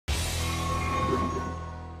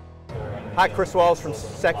Hi, Chris Wallace from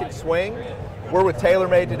Second Swing. We're with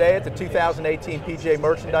TaylorMade today at the 2018 PGA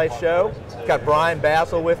Merchandise Show. Got Brian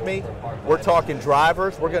Basil with me. We're talking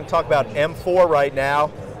drivers. We're going to talk about M4 right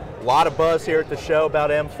now. A lot of buzz here at the show about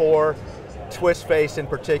M4. Twist face in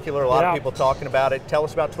particular, a lot of people talking about it. Tell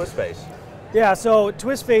us about twist face. Yeah, so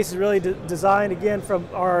twist face is really designed, again, from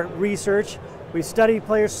our research. We studied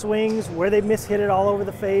players' swings, where they mishit it all over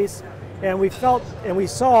the face, and we felt and we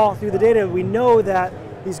saw through the data, we know that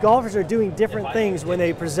these golfers are doing different things when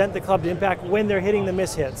they present the club to impact when they're hitting the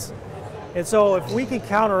mishits. And so if we can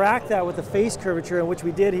counteract that with the face curvature, in which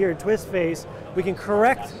we did here in twist face, we can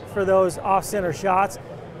correct for those off-center shots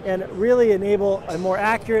and really enable a more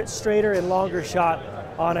accurate, straighter, and longer shot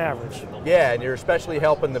on average. Yeah, and you're especially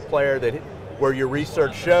helping the player that where your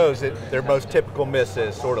research shows that their most typical miss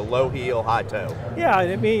is sort of low heel, high toe. Yeah,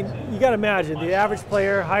 I mean, you got to imagine the average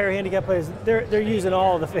player, higher handicap players, they're using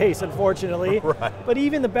all of the face, unfortunately. Right. But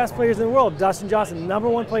even the best players in the world, Dustin Johnson,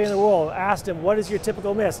 #1 player in the world, asked him, "What is your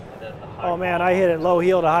typical miss?" "Oh man, I hit it low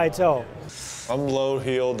heel to high toe." I'm low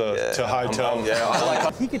heel to high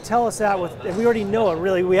toe. He could tell us that and we already know it.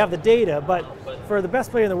 Really, we have the data. But for the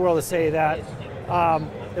best player in the world to say that,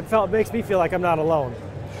 it makes me feel like I'm not alone.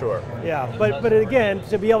 Sure. Yeah, but again,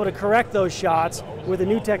 to be able to correct those shots with a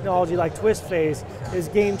new technology like twist face is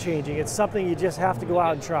game changing. It's something you just have to go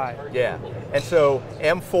out and try. Yeah, and so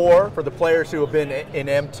M4 for the players who have been in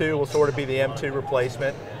M2 will sort of be the M2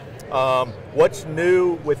 replacement. What's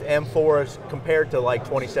new with M4 as compared to like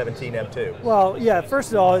 2017 M2? Well, yeah,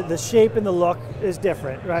 first of all, the shape and the look is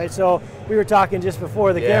different, right? So we were talking just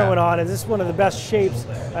before the camera went on, and this is one of the best shapes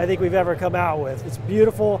I think we've ever come out with. It's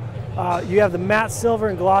beautiful. You have the matte silver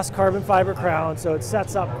and gloss carbon fiber crown, so it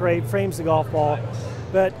sets up great, frames the golf ball.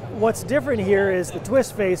 But what's different here is the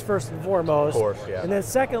twist face first and foremost. Of course, yeah. And then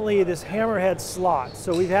secondly, this hammerhead slot.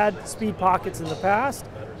 So we've had speed pockets in the past.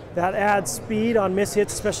 That adds speed on mishits,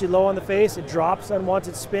 especially low on the face. It drops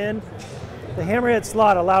unwanted spin. The hammerhead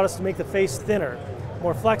slot allowed us to make the face thinner,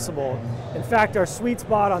 more flexible. In fact, our sweet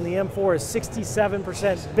spot on the M4 is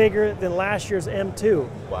 67% bigger than last year's M2.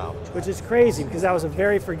 Wow. Which is crazy because that was a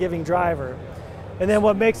very forgiving driver. And then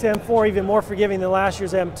what makes the M4 even more forgiving than last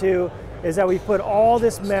year's M2 is that we put all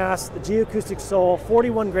this mass, the geoacoustic sole,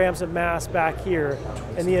 41 grams of mass back here,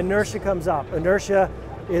 and the inertia comes up. Inertia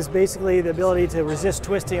is basically the ability to resist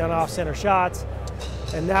twisting on off-center shots,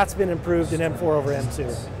 and that's been improved in M4 over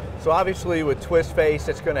M2. So obviously with twist face,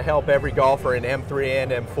 it's going to help every golfer in M3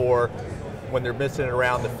 and M4 when they're missing it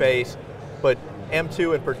around the face, but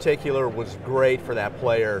M2 in particular was great for that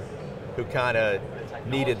player who kind of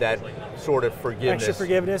needed that sort of forgiveness. Extra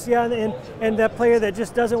forgiveness, yeah, and that player that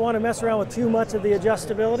just doesn't want to mess around with too much of the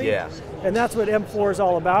adjustability. Yeah. And that's what M4 is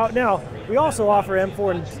all about. Now, we also offer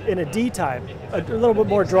M4 in a D-type, a little bit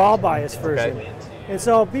more draw bias version. Okay. And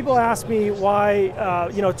so people ask me why,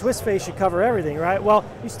 twist face should cover everything, right? Well,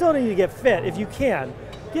 you still need to get fit if you can.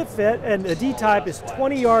 Get fit, and a D-type is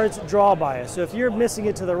 20 yards draw bias. So if you're missing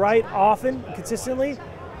it to the right often, consistently,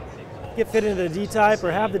 get fit into the D-type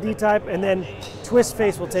or have the D-type, and then twist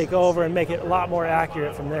face will take over and make it a lot more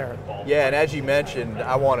accurate from there. Yeah, and as you mentioned,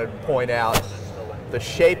 I want to point out the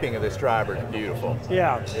shaping of this driver is beautiful.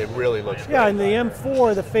 Yeah. It really looks great. Yeah, in the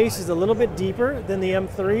M4, the face is a little bit deeper than the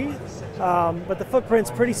M3, but the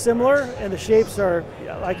footprint's pretty similar, and the shapes are,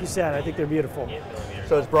 like you said, I think they're beautiful.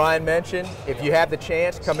 So as Brian mentioned, if you have the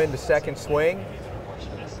chance, come into Second Swing,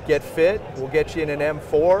 get fit, we'll get you in an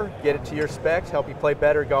M4, get it to your specs, help you play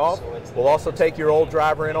better golf. We'll also take your old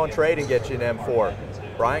driver in on trade and get you an M4.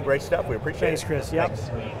 Brian, great stuff, we appreciate it. Thanks, Chris. Yep.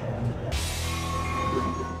 Thanks.